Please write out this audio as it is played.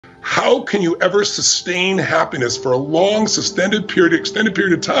how can you ever sustain happiness for a long, extended period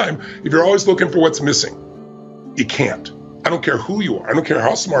of time if you're always looking for what's missing? You can't. I don't care who you are. I don't care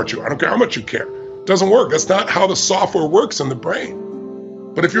how smart you are. I don't care how much you care. It doesn't work. That's not how the software works in the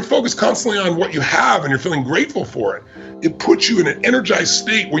brain. But if you're focused constantly on what you have and you're feeling grateful for it, it puts you in an energized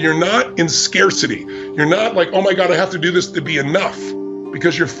state where you're not in scarcity. You're not like, oh my God, I have to do this to be enough,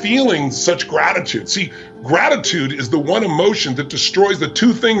 because you're feeling such gratitude. See, gratitude is the one emotion that destroys the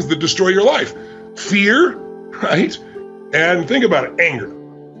two things that destroy your life. Fear, right? And think about it, anger.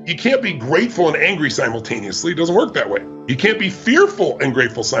 You can't be grateful and angry simultaneously. It doesn't work that way. You can't be fearful and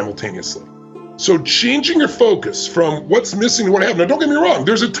grateful simultaneously. So changing your focus from what's missing to what happened. Now, don't get me wrong.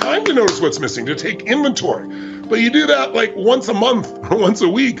 There's a time to notice what's missing, to take inventory. But you do that like once a month or once a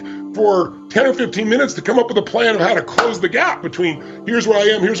week for 10 or 15 minutes to come up with a plan of how to close the gap between here's where I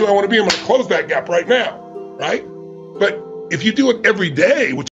am, here's where I want to be. I'm going to close that gap right now, right? But if you do it every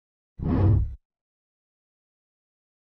day, which